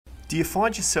Do you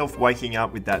find yourself waking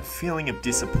up with that feeling of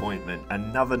disappointment,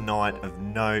 another night of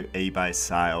no eBay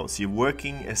sales? You're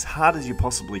working as hard as you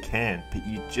possibly can, but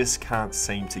you just can't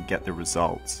seem to get the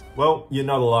results. Well, you're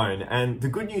not alone. And the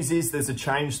good news is there's a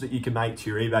change that you can make to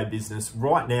your eBay business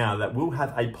right now that will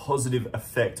have a positive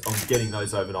effect on getting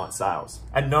those overnight sales.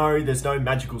 And no, there's no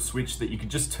magical switch that you can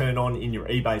just turn on in your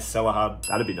eBay seller hub.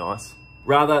 That'd be nice.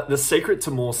 Rather, the secret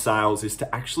to more sales is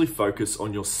to actually focus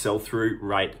on your sell-through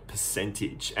rate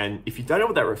percentage. And if you don't know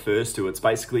what that refers to, it's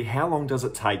basically how long does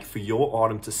it take for your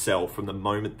item to sell from the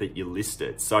moment that you list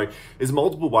it. So there's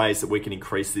multiple ways that we can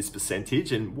increase this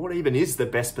percentage, and what even is the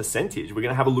best percentage? We're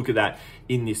gonna have a look at that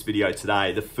in this video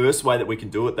today. The first way that we can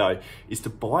do it though, is to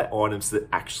buy items that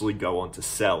actually go on to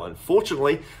sell. And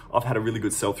fortunately, I've had a really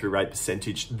good sell-through rate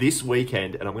percentage this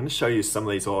weekend, and I'm gonna show you some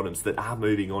of these items that are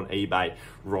moving on eBay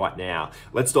right now.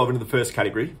 Let's dive into the first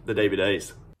category, the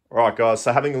DVDs. All right, guys,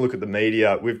 so having a look at the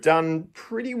media, we've done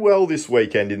pretty well this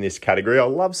weekend in this category. I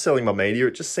love selling my media.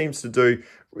 It just seems to do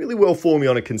really well for me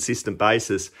on a consistent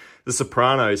basis. The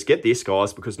Sopranos, get this,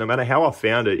 guys, because no matter how I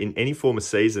found it, in any form of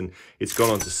season, it's gone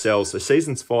on to sell. So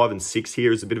seasons 5 and 6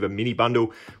 here is a bit of a mini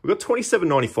bundle. We got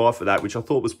 $27.95 for that, which I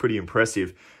thought was pretty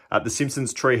impressive. The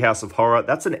Simpsons Treehouse of Horror,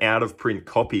 that's an out-of-print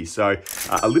copy, so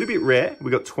a little bit rare. We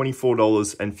got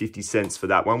 $24.50 for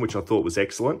that one, which I thought was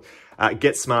excellent.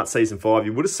 Get Smart Season 5,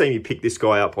 you would have seen me pick this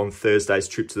guy up on Thursday's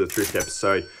Trip to the Thrift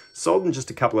episode. Sold in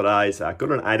just a couple of days, got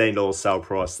an $18 sale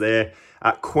price there.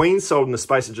 Queen sold in the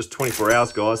space of just 24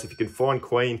 hours, guys. If you can find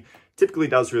Queen, typically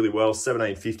does really well,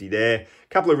 $17.50 there. A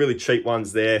couple of really cheap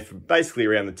ones there for basically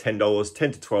around the $10, $10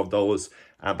 to $12,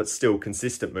 but still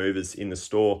consistent movers in the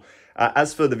store.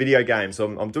 As for the video games,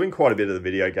 I'm doing quite a bit of the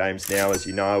video games now, as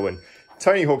you know, and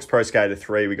Tony Hawk's Pro Skater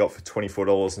 3 we got for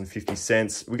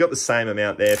 $24.50. We got the same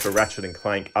amount there for Ratchet &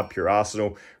 Clank Up Your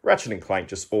Arsenal. Ratchet & Clank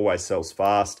just always sells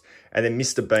fast. And then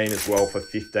Mr. Bean as well for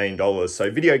 $15. So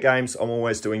video games, I'm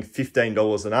always doing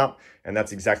 $15 and up, and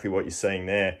that's exactly what you're seeing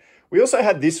there. We also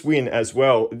had this win as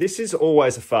well. This is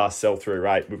always a fast sell-through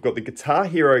rate. We've got the Guitar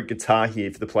Hero guitar here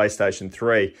for the PlayStation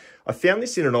 3. I found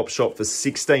this in an op shop for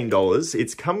 $16.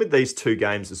 It's come with these two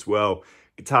games as well,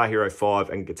 Guitar Hero 5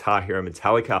 and Guitar Hero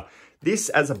Metallica. This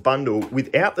as a bundle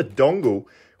without the dongle,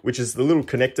 which is the little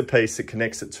connector piece that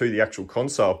connects it to the actual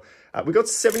console. We got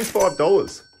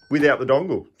 $75 without the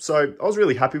dongle. So I was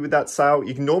really happy with that sale.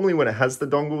 You can normally, when it has the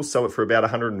dongle, sell it for about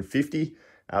 $150.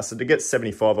 So to get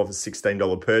 75 off a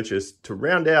 $16 purchase, to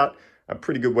round out a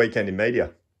pretty good weekend in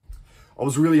media. I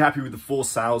was really happy with the 4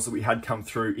 sales that we had come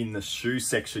through in the shoe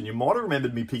section. You might have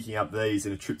remembered me picking up these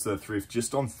in a Trip to the Thrift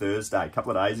just on Thursday, a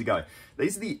couple of days ago.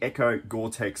 These are the Echo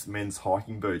Gore-Tex men's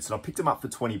hiking boots, and I picked them up for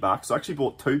 20 bucks. I actually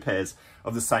bought 2 pairs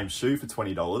of the same shoe for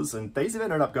 $20, and these have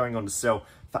ended up going on to sell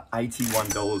for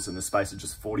 $81 in the space of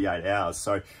just 48 hours.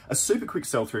 So a super quick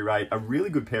sell-through rate, a really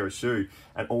good pair of shoe,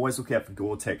 and always look out for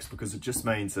Gore-Tex because it just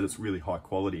means that it's really high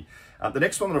quality. The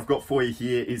next one that I've got for you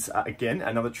here is, again,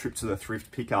 another Trip to the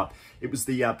Thrift pickup. It was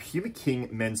the Puma King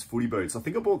men's footy boots. I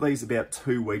think I bought these about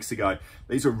 2 weeks ago.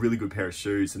 These are a really good pair of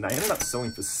shoes, and they ended up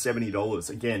selling for $70.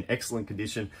 Again, excellent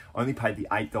condition. I only paid the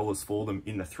 $8 for them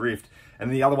in the thrift.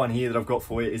 And the other one here that I've got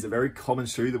for you is a very common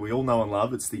shoe that we all know and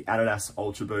love. It's the Adidas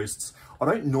Ultra Boosts. I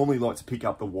don't normally like to pick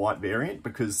up the white variant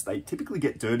because they typically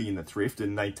get dirty in the thrift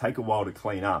and they take a while to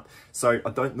clean up. So I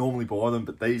don't normally buy them,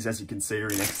 but these, as you can see, are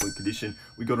in excellent condition.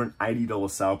 We got an $80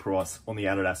 sale price on the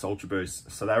Adidas Ultra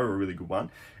Boost, so they were a really good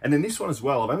one. And then this one as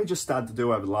well, I've only just started to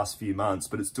do over the last few months,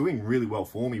 but it's doing really well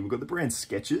for me. We've got the brand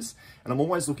Skechers, and I'm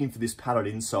always looking for this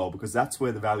padded insole because that's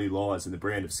where the value lies in the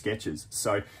brand of Skechers.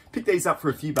 So pick these up for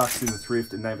a few bucks in the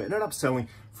thrift, and they've ended up selling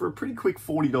for a pretty quick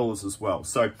 $40 as well.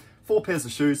 So 4 pairs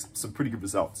of shoes, some pretty good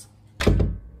results. All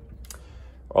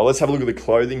right, let's have a look at the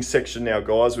clothing section now,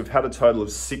 guys. We've had a total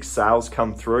of 6 sales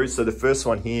come through. So the first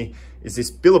one here is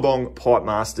this Billabong Pipe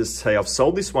Masters tee. I've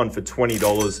sold this one for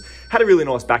 $20. Had a really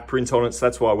nice back print on it, so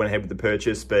that's why I went ahead with the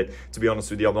purchase. But to be honest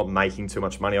with you, I'm not making too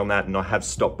much money on that, and I have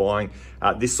stopped buying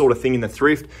this sort of thing in the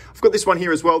thrift. I've got this one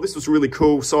here as well. This was really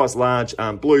cool, size large,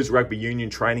 Blues Rugby Union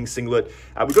training singlet.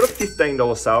 We've got a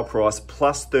 $15 sale price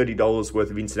plus $30 worth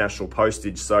of international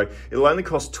postage. So it'll only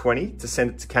cost $20 to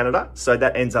send it to Canada. So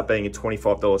that ends up being a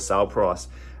 $25 sale price.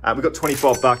 We've got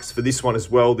 25 bucks for this one as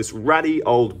well. This ratty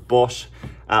old Bosch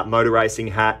motor racing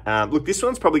hat. Look, this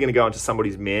one's probably going to go into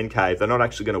somebody's man cave. They're not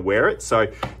actually going to wear it. So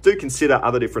do consider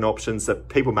other different options that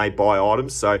people may buy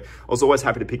items. So I was always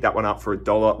happy to pick that one up for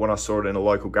 $1 when I saw it in a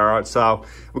local garage sale.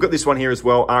 We've got this one here as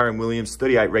well, R.M. Williams,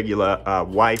 38 regular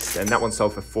waist, and that one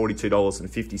sold for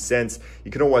 $42.50.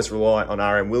 You can always rely on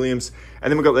R.M. Williams. And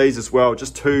then we've got these as well,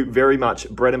 just two very much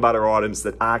bread and butter items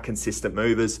that are consistent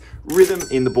movers. Rhythm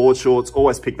in the board shorts,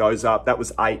 always pick those up. That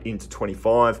was 8 into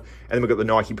 25. And then we've got the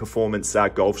Nike Performance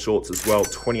golf shorts as well,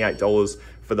 $28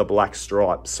 for the black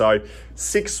stripe. So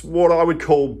 6 what I would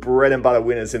call bread and butter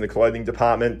winners in the clothing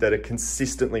department that are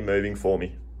consistently moving for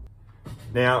me.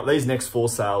 Now, these next 4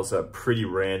 sales are pretty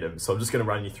random, so I'm just going to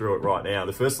run you through it right now.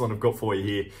 The first one I've got for you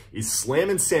here is Slam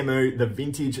and Samu, the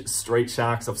vintage Street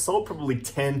Sharks. I've sold probably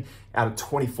 10 out of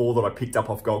 24 that I picked up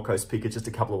off Gold Coast Picker just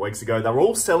a couple of weeks ago. They were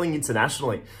all selling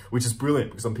internationally, which is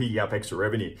brilliant because I'm picking up extra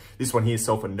revenue. This one here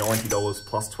sold for $90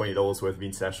 plus $20 worth of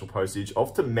international postage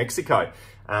off to Mexico.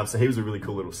 So he was a really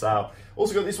cool little sale.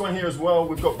 Also got this one here as well.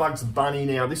 We've got Bugs Bunny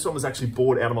now. This one was actually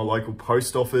bought out of my local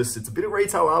post office. It's a bit of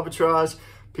retail arbitrage.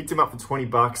 Picked him up for 20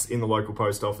 bucks in the local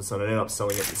post office and I ended up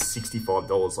selling it for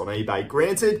 $65 on eBay.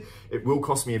 Granted, it will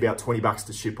cost me about 20 bucks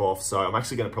to ship off, so I'm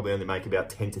actually going to probably only make about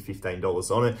 $10 to $15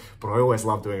 on it, but I always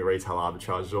love doing a retail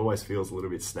arbitrage. It always feels a little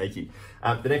bit sneaky.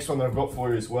 The next one that I've got for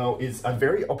you as well is a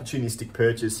very opportunistic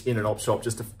purchase in an op shop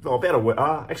just about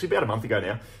a month ago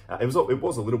now. It was a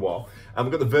little while. We've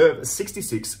got the Verve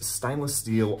 66 stainless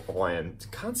steel iron.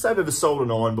 Can't say I've ever sold an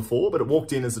iron before, but it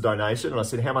walked in as a donation and I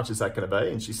said, how much is that going to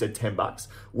be? And she said 10 bucks.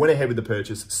 Went ahead with the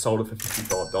purchase, sold it for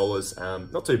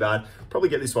 $55. Not too bad. Probably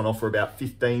get this one off for about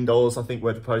 $15, I think,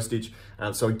 worth of postage.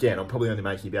 So again, I'm probably only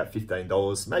making about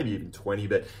 $15, maybe even 20,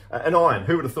 but an iron.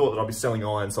 Who would have thought that I'd be selling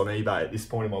irons on eBay at this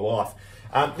point in my life?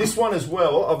 This one as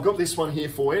well, I've got this one here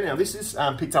for you. Now, this is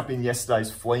picked up in yesterday's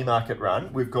flea market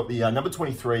run. We've got the number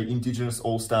 23 Indigenous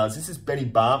All-Stars. This is Benny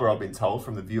Barber, I've been told,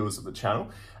 from the viewers of the channel.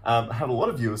 I had a lot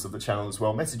of viewers of the channel as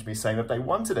well message me saying that they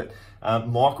wanted it.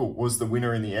 Michael was the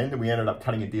winner in the end, and we ended up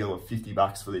cutting a deal of 50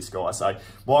 bucks for this guy. So,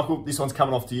 Michael, this one's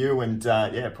coming off to you, and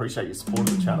yeah, appreciate your support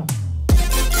of the channel.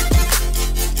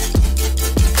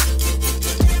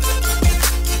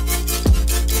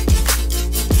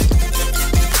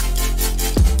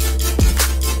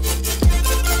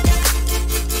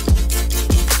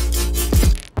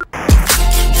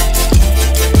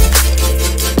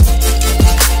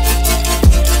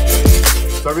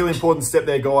 A really important step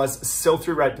there, guys.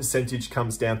 Sell-through rate percentage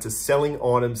comes down to selling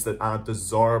items that aren't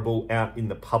desirable out in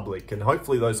the public. And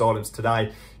hopefully those items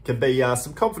today can be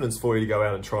some confidence for you to go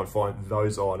out and try and find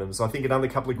those items. I think another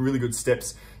couple of really good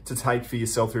steps to take for your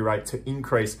sell-through rate to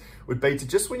increase would be to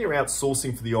just when you're out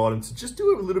sourcing for the item, to just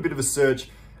do a little bit of a search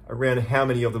around how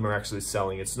many of them are actually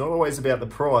selling. It's not always about the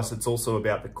price, it's also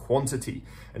about the quantity.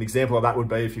 An example of that would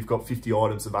be if you've got 50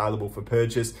 items available for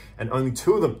purchase and only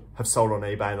 2 of them have sold on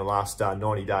eBay in the last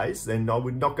 90 days, then I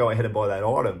would not go ahead and buy that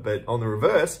item. But on the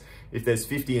reverse, if there's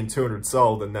 50 and 200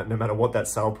 sold, then no matter what that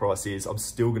sale price is, I'm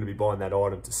still going to be buying that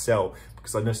item to sell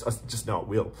because I just know it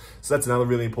will. So that's another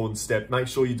really important step. Make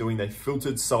sure you're doing a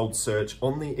filtered sold search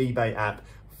on the eBay app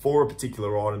for a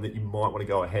particular item that you might want to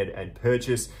go ahead and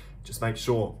purchase. Just make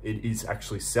sure it is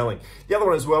actually selling. The other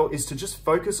one as well is to just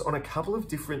focus on a couple of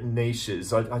different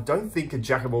niches. I don't think a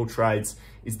jack of all trades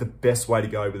is the best way to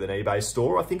go with an eBay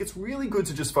store. I think it's really good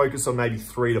to just focus on maybe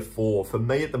 3 to 4. For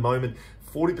me at the moment,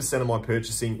 40% of my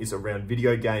purchasing is around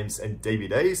video games and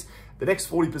DVDs. The next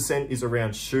 40% is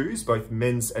around shoes, both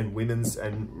men's and women's,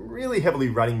 and really heavily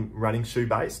running shoe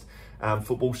based.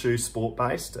 Football shoes, sport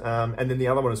based. And then the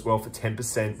other one as well for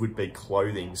 10% would be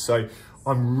clothing. So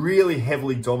I'm really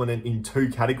heavily dominant in 2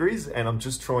 categories, and I'm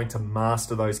just trying to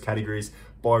master those categories,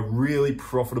 buy really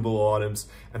profitable items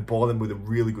and buy them with a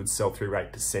really good sell-through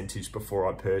rate percentage before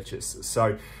I purchase.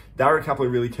 So there are a couple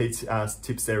of really key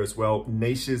tips there as well.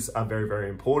 Niches are very, very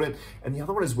important. And the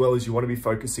other one as well is you want to be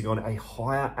focusing on a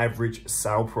higher average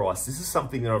sale price. This is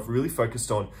something that I've really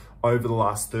focused on over the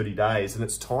last 30 days, and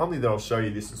it's timely that I'll show you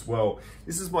this as well.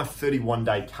 This is my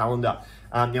 31-day calendar.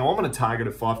 Now I'm on a target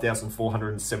of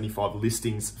 5,475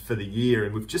 listings for the year,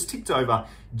 and we've just ticked over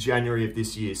January of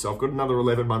this year. So I've got another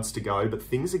 11 months to go, but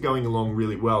things are going along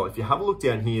really well. If you have a look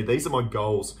down here, these are my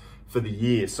goals for the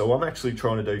year. So I'm actually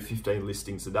trying to do 15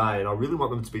 listings a day, and I really want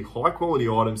them to be high quality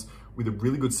items with a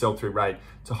really good sell-through rate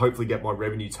to hopefully get my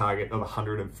revenue target of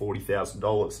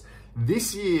 $140,000.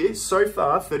 This year, so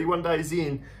far, 31 days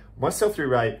in, my sell-through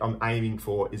rate I'm aiming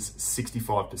for is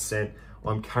 65%.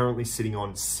 I'm currently sitting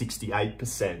on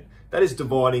 68%. That is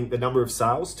dividing the number of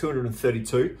sales,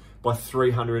 232, by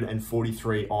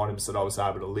 343 items that I was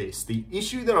able to list. The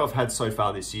issue that I've had so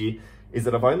far this year is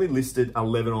that I've only listed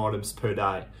 11 items per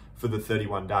day. for the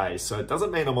 31 days. So it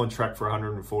doesn't mean I'm on track for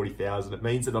 140,000. It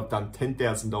means that I've done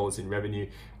 $10,000 in revenue.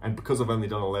 And because I've only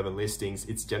done 11 listings,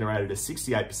 it's generated a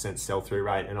 68% sell-through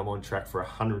rate, and I'm on track for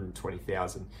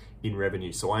 120,000 in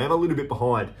revenue. So I am a little bit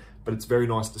behind, but it's very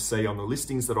nice to see on the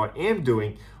listings that I am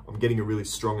doing, I'm getting a really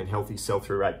strong and healthy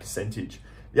sell-through rate percentage.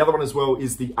 The other one as well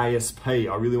is the ASP.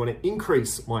 I really want to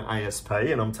increase my ASP,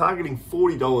 and I'm targeting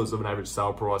 $40 of an average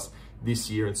sale price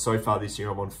this year, and so far this year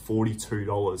I'm on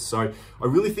 $42. So I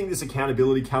really think this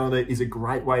accountability calendar is a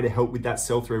great way to help with that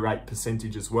sell-through rate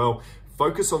percentage as well.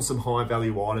 Focus on some high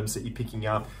value items that you're picking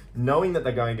up, knowing that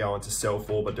they're going to go on to sell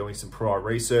for by doing some prior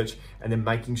research, and then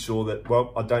making sure that,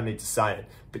 well, I don't need to say it,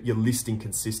 but you're listing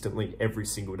consistently every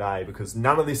single day, because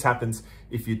none of this happens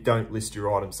if you don't list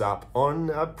your items up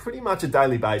on pretty much a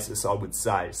daily basis, I would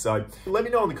say. So let me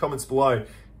know in the comments below,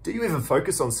 do you even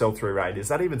focus on sell-through rate? Is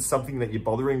that even something that you're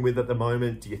bothering with at the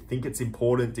moment? Do you think it's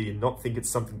important? Do you not think it's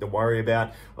something to worry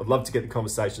about? I'd love to get the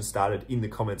conversation started in the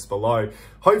comments below.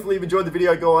 Hopefully you've enjoyed the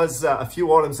video, guys. A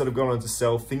few items that have gone on to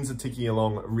sell. Things are ticking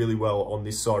along really well on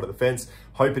this side of the fence.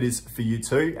 Hope it is for you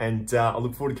too. And I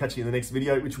look forward to catching you in the next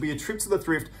video, which will be a trip to the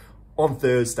thrift on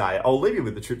Thursday. I'll leave you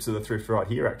with the trip to the thrift right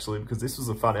here, actually, because this was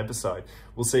a fun episode.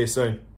 We'll see you soon.